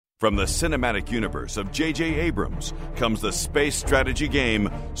From the cinematic universe of J.J. Abrams comes the space strategy game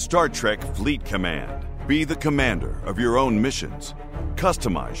Star Trek Fleet Command. Be the commander of your own missions.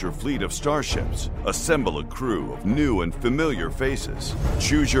 Customize your fleet of starships. Assemble a crew of new and familiar faces.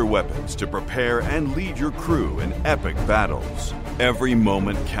 Choose your weapons to prepare and lead your crew in epic battles. Every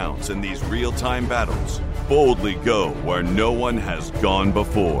moment counts in these real-time battles. Boldly go where no one has gone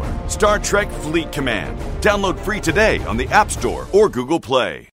before. Star Trek Fleet Command. Download free today on the App Store or Google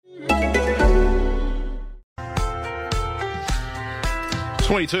Play.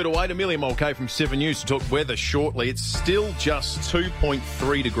 22 to 8, Amelia Mulcahy from 7 News to talk weather shortly. It's still just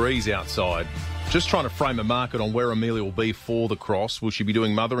 2.3 degrees outside. Just trying to frame a market on where Amelia will be for the cross. Will she be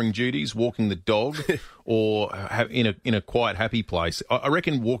doing mothering duties, walking the dog, or in a quiet, happy place? I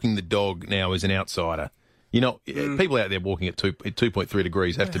reckon walking the dog now is an outsider. You know, people out there walking at 2.3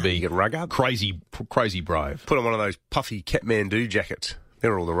 degrees have to be crazy brave. Put on one of those puffy Kathmandu jackets.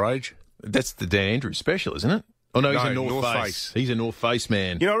 They're all the rage. That's the Dan Andrews special, isn't it? Oh, no, he's a North Face. He's a North Face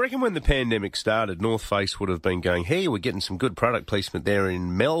man. You know, I reckon when the pandemic started, North Face would have been going, hey, we're getting some good product placement there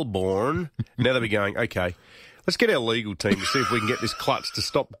in Melbourne. Now they'll be going, okay, let's get our legal team to see if we can get this klutz to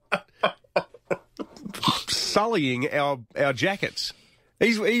stop sullying our jackets.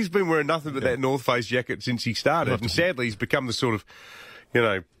 He's been wearing nothing but that North Face jacket since he started, and sadly he's become the sort of, you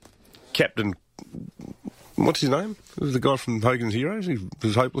know, Captain... What's his name? It was the guy from Hogan's Heroes. He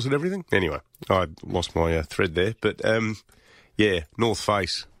was hopeless at everything. Anyway, I lost my thread there. But, yeah, North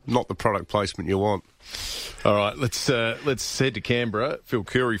Face, not the product placement you want. All right, let's head to Canberra. Phil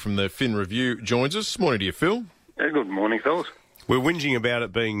Curry from the Fin Review joins us. Morning to you, Phil. Good morning, fellas. We're whinging about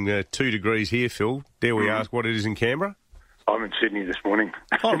it being 2 degrees here, Phil. Dare we ask what it is in Canberra? I'm in Sydney this morning.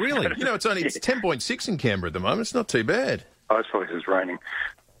 Oh, really? You know, it's 10.6 in Canberra at the moment. It's not too bad. Oh, it's probably because it's raining.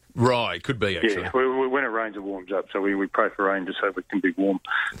 Right, could be, actually. Yeah, when it rains, it warms up, so we pray for rain just so we can be warm.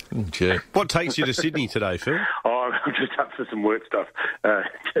 Okay. What takes you to Sydney today, Phil? Oh, I'm just up for some work stuff.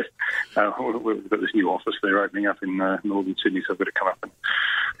 We've got this new office they're opening up in northern Sydney, so I've got to come up and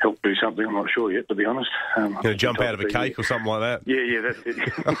help do something. I'm not sure yet, to be honest. Going to jump out of a cake or something like that? Yeah, that's it.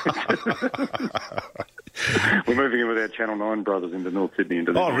 We're moving in with our Channel 9 brothers into North Sydney.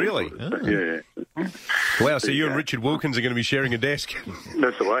 Really? Yeah. Wow, so you and Richard Wilkins are going to be sharing a desk.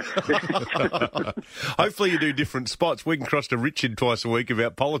 That's the way. Hopefully you do different spots. We can cross to Richard twice a week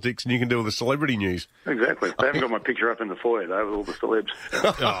about politics and you can do all the celebrity news. Exactly. They haven't got my picture up in the foyer, though, with all the celebs.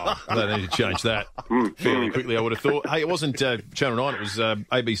 Oh, they need to change that fairly quickly, I would have thought. Hey, it wasn't Channel 9, it was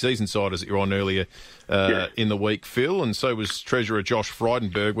ABC's Insiders that you were on earlier in the week, Phil, and so was Treasurer Josh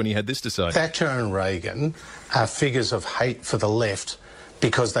Frydenberg when he had this to say. Thatcher and Reagan are figures of hate for the left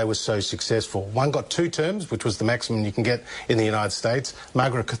because they were so successful. One got 2 terms, which was the maximum you can get in the United States.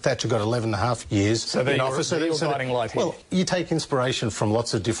 Margaret Thatcher got 11.5 years in office. Well, you take inspiration from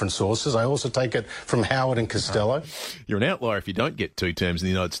lots of different sources. I also take it from Howard and Costello. You're an outlier if you don't get 2 terms in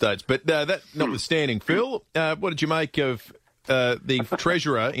the United States. But that notwithstanding, Phil, what did you make of the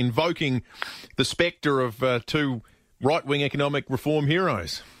Treasurer invoking the spectre of 2 right-wing economic reform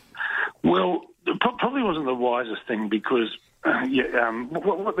heroes? Well, it probably wasn't the wisest thing because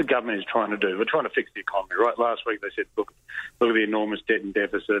what the government is trying to do, we're trying to fix the economy, right? Last week they said, look at the enormous debt and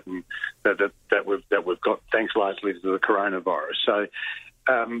deficit and that we've got thanks largely to the coronavirus. So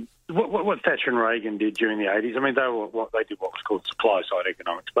what Thatcher and Reagan did during the 80s, I mean, they did what was called supply-side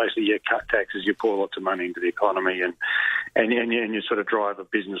economics. Basically, you cut taxes, you pour lots of money into the economy and you sort of drive a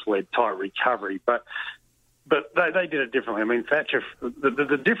business-led tight recovery. But they did it differently. I mean, Thatcher.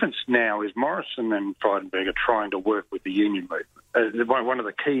 The difference now is Morrison and Frydenberg are trying to work with the union movement. One of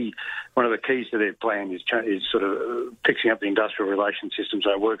the keys to their plan is sort of fixing up the industrial relations system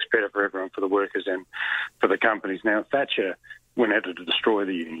so it works better for everyone, for the workers and for the companies. Now, Thatcher went out to destroy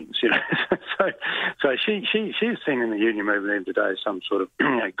the unions, you know. so she's seen in the union movement today some sort of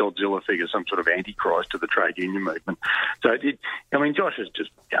Godzilla figure, some sort of antichrist to the trade union movement. So Josh is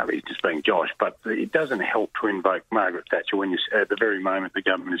just, he's just being Josh, but it doesn't help to invoke Margaret Thatcher when at the very moment the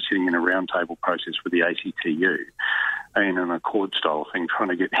government is sitting in a roundtable process with the ACTU in an accord style thing, trying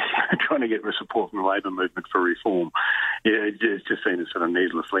to get the support from the labour movement for reform. Yeah, it's just seen as sort of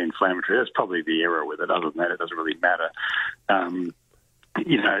needlessly inflammatory. That's probably the error with it. Other than that, it doesn't really matter. The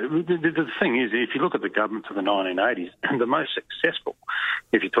thing is, if you look at the governments of the 1980s, the most successful,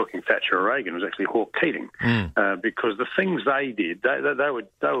 if you're talking Thatcher or Reagan, was actually Hawke Keating, because the things they did, they were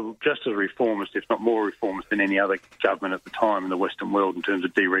just as reformist, if not more reformist than any other government at the time in the Western world in terms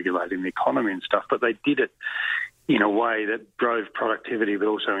of deregulating the economy and stuff. But they did it in a way that drove productivity, but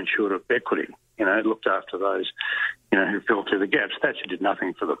also ensured equity. You know, it looked after those who fell through the gaps. Thatcher did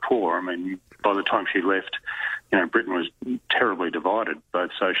nothing for the poor. I mean, by the time she left, Britain was terribly divided,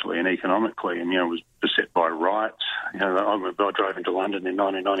 both socially and economically, and, was beset by riots. I drove into London in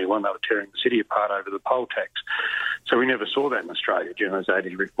 1991. They were tearing the city apart over the poll tax. So we never saw that in Australia during those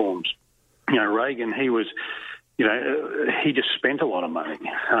 80 reforms. Reagan, he was... he just spent a lot of money.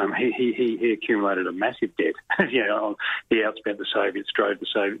 He accumulated a massive debt. He outspent the Soviets, drove the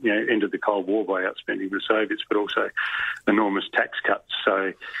Soviets, ended the Cold War by outspending the Soviets, but also enormous tax cuts.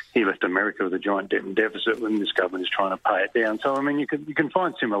 So he left America with a giant debt and deficit when this government is trying to pay it down. So, I mean, you can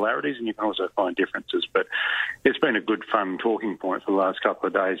find similarities and you can also find differences. But it's been a good, fun talking point for the last couple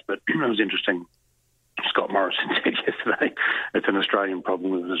of days. But it was interesting. Scott Morrison said yesterday, it's an Australian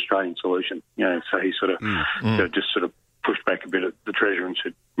problem with an Australian solution. So he sort of just sort of pushed back a bit at the Treasurer and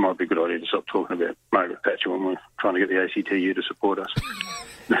said, it might be a good idea to stop talking about Margaret Thatcher when we're trying to get the ACTU to support us.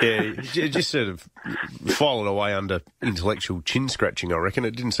 Yeah, just sort of filed away under intellectual chin scratching, I reckon.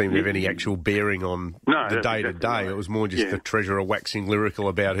 It didn't seem to have any actual bearing on the day-to-day. Exactly right. It was more just the Treasurer waxing lyrical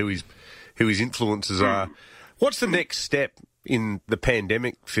about who his influences are. What's the next step in the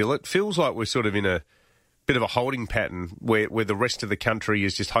pandemic, Phil? It feels like we're sort of in a bit of a holding pattern where the rest of the country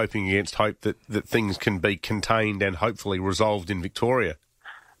is just hoping against hope that things can be contained and hopefully resolved in Victoria.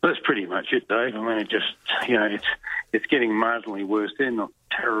 That's pretty much it, Dave. I mean, it just, it's getting marginally worse there, not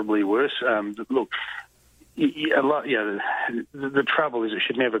terribly worse. Look, the trouble is it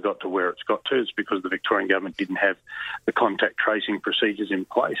should never got to where it's got to. It's because the Victorian government didn't have the contact tracing procedures in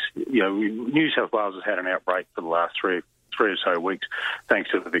place. New South Wales has had an outbreak for the last three or so weeks, thanks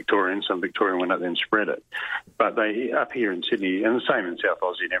to the Victorians. Some Victorian went up there and spread it. But they, up here in Sydney, and the same in South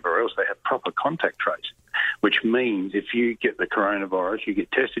Aussie and everywhere else, they have proper contact tracing, which means if you get the coronavirus, you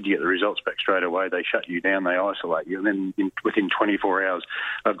get tested, you get the results back straight away, they shut you down, they isolate you, and then within 24 hours,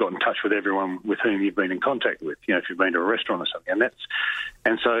 they've got in touch with everyone with whom you've been in contact with, if you've been to a restaurant or something.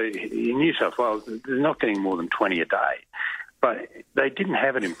 And so in New South Wales, they're not getting more than 20 a day. But they didn't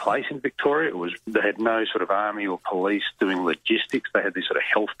have it in place in Victoria. They had no sort of army or police doing logistics. They had these sort of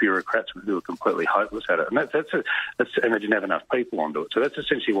health bureaucrats who were completely hopeless at it, and and they didn't have enough people onto it. So that's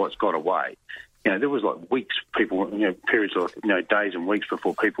essentially what's got away. There was like weeks, periods of days and weeks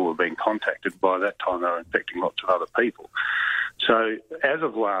before people were being contacted. By that time, they were infecting lots of other people. So as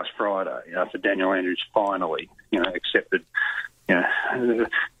of last Friday, after Daniel Andrews finally, accepted.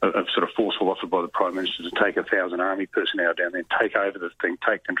 A sort of forceful offer by the Prime Minister to take 1,000 army personnel down there, take over the thing,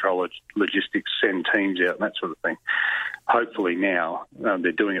 take control of logistics, send teams out and that sort of thing. Hopefully now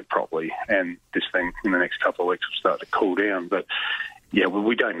they're doing it properly and this thing in the next couple of weeks will start to cool down. But,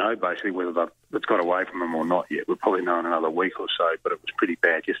 we don't know basically whether it's got away from them or not yet. We'll probably know in another week or so, but it was pretty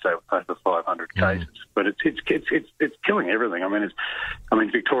bad yesterday with over 500 cases. But it's killing everything. I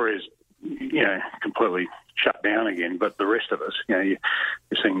mean, Victoria's completely shut down again, but the rest of us, you're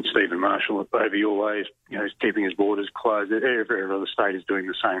seeing Stephen Marshall over your ways, he's keeping his borders closed. Every other state is doing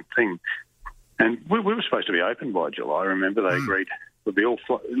the same thing. And we were supposed to be open by July. Remember, they agreed would be all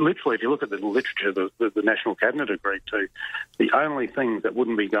literally, if you look at the literature, the National Cabinet agreed to. The only thing that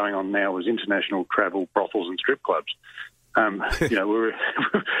wouldn't be going on now was international travel, brothels and strip clubs.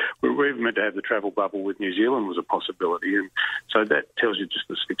 We were even meant to have the travel bubble with New Zealand was a possibility, and so that tells you just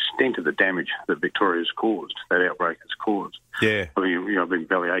the extent of the damage that Victoria's caused, that outbreak has caused. Yeah, I mean, I've been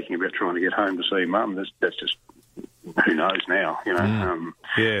belly aching about trying to get home to see Mum. That's just who knows now,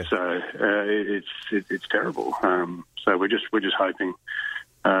 So it's terrible. So we're just hoping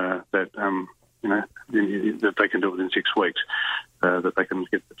that that they can do it within 6 weeks, that they can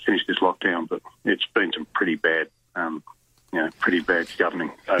finish this lockdown. But it's been some pretty bad. Pretty bad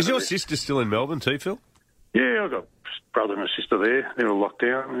governing. Is your sister still in Melbourne too, Phil? Yeah, I've got a brother and a sister there. They're all locked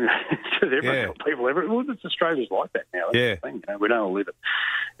down. Everyone's got people everywhere. Well, Australia's like that now. That's the thing. We don't all live it.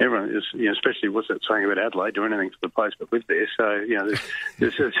 Everyone is, especially what's that saying about Adelaide? Do anything for the place but live there. So,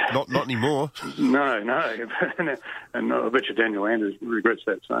 there's not anymore. No. And I bet you Daniel Andrews regrets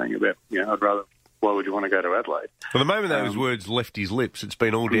that saying about, I'd rather. Why would you want to go to Adelaide? Well, the moment those words left his lips, it's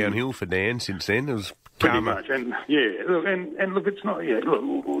been all downhill for Dan since then. It was pretty much, and look, it's not. Look,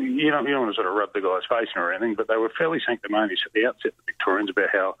 you don't want to sort of rub the guy's face or anything, but they were fairly sanctimonious at the outset, the Victorians, about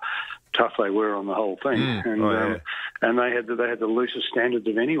how tough they were on the whole thing, and they had the loosest standards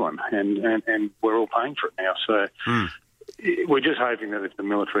of anyone, and we're all paying for it now. So we're just hoping that if the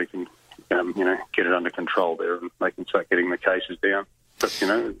military can, get it under control there, and they can start getting the cases down. But,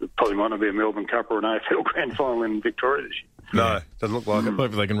 it probably might not be a Melbourne Cup or an AFL Grand Final in Victoria this year. No, doesn't look like it.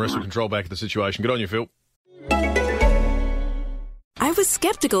 Hopefully they can wrestle control back of the situation. Good on you, Phil. I was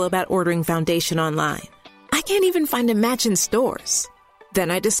skeptical about ordering foundation online. I can't even find a match in stores. Then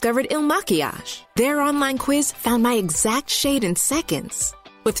I discovered Il Maquillage. Their online quiz found my exact shade in seconds.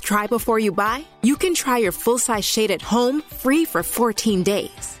 With Try Before You Buy, you can try your full-size shade at home free for 14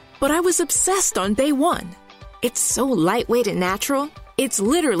 days. But I was obsessed on day 1. It's so lightweight and natural, it's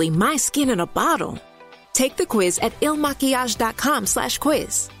literally my skin in a bottle. Take the quiz at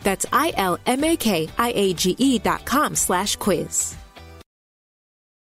ilmaquillage.com/quiz. That's ILMAKIAGE.com/quiz.